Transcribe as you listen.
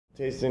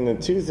Tasting the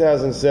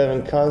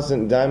 2007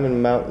 Constant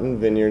Diamond Mountain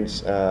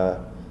Vineyards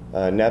Napa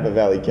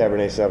Valley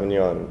Cabernet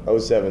Sauvignon.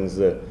 07's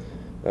the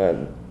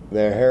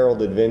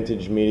heralded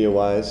vintage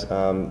media-wise.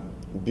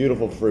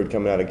 Beautiful fruit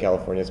coming out of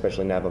California,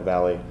 especially Napa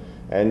Valley.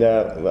 And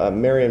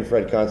Mary and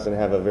Fred Constant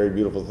have a very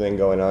beautiful thing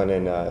going on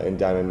in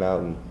Diamond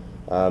Mountain.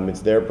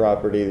 It's their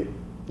property.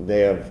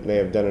 They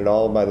have done it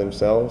all by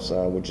themselves,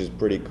 which is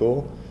pretty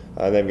cool.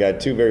 They've got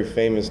two very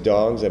famous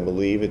dogs. I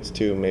believe it's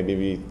two,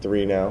 maybe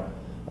three now.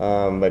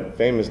 But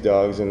famous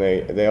dogs, and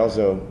they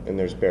also, in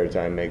their spare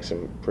time, make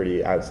some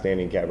pretty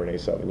outstanding Cabernet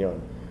Sauvignon.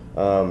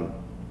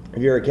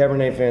 If you're a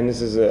Cabernet fan, this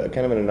is a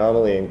kind of an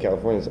anomaly in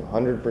California. It's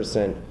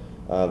 100%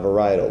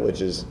 varietal,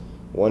 which is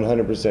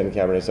 100%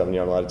 Cabernet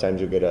Sauvignon. A lot of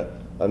times you'll get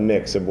a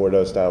mix, a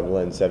Bordeaux-style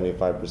blend,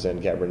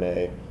 75%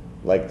 Cabernet,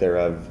 like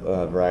their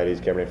varieties,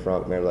 Cabernet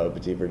Franc, Merlot,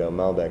 Petit Verdot,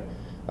 Malbec.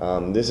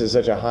 This is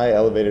such a high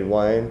elevated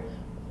wine.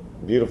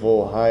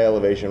 Beautiful high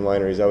elevation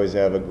wineries always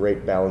have a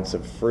great balance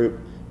of fruit,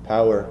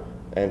 power,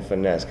 and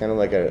finesse, kind of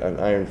like an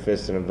iron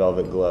fist and a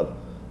velvet glove.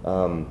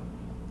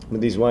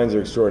 But these wines are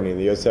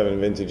extraordinary. The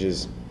 07 vintage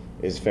is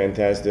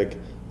fantastic.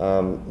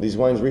 These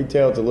wines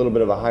retail at a little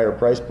bit of a higher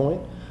price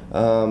point,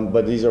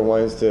 but these are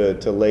wines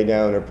to lay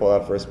down or pull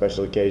out for a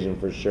special occasion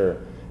for sure.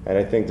 And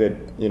I think that,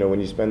 you know, when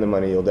you spend the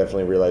money, you'll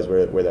definitely realize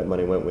where that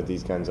money went with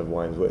these kinds of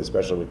wines,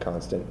 especially with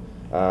Constant.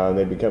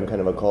 They become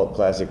kind of a cult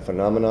classic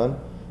phenomenon,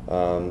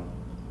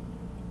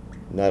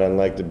 not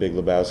unlike the Big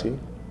Lebowski,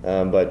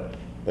 but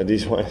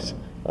these wines.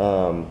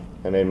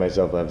 I made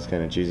myself laugh. It's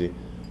kind of cheesy,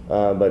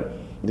 but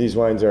these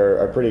wines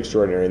are pretty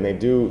extraordinary, and they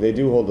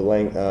do hold the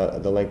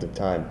length of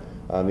time.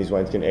 These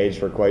wines can age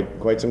for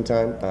quite some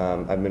time.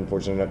 I've been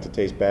fortunate enough to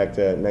taste back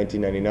to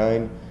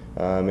 1999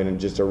 in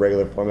just a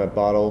regular format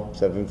bottle,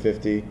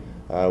 750,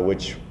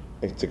 which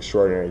it's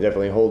extraordinary. It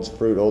definitely holds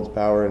fruit, holds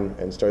power,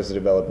 and starts to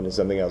develop into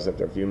something else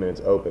after a few minutes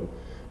open.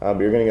 But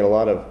you're going to get a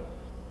lot of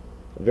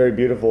very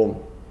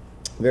beautiful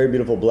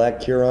black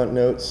curant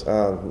notes,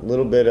 a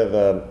little bit of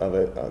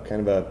a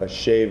kind of a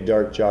shaved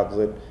dark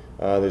chocolate.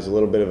 There's a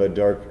little bit of a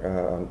dark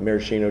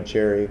maraschino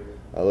cherry,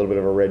 a little bit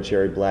of a red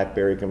cherry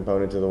blackberry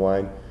component to the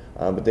wine.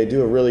 But they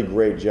do a really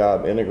great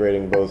job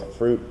integrating both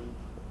fruit,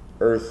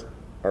 earth,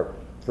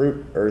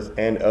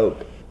 and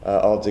oak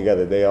all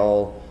together. They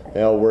all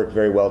work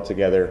very well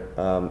together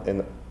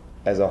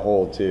as a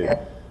whole to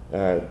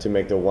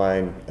make the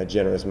wine a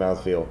generous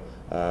mouthfeel.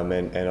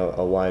 And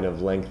a wine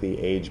of lengthy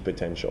age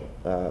potential,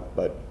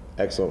 but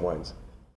excellent wines.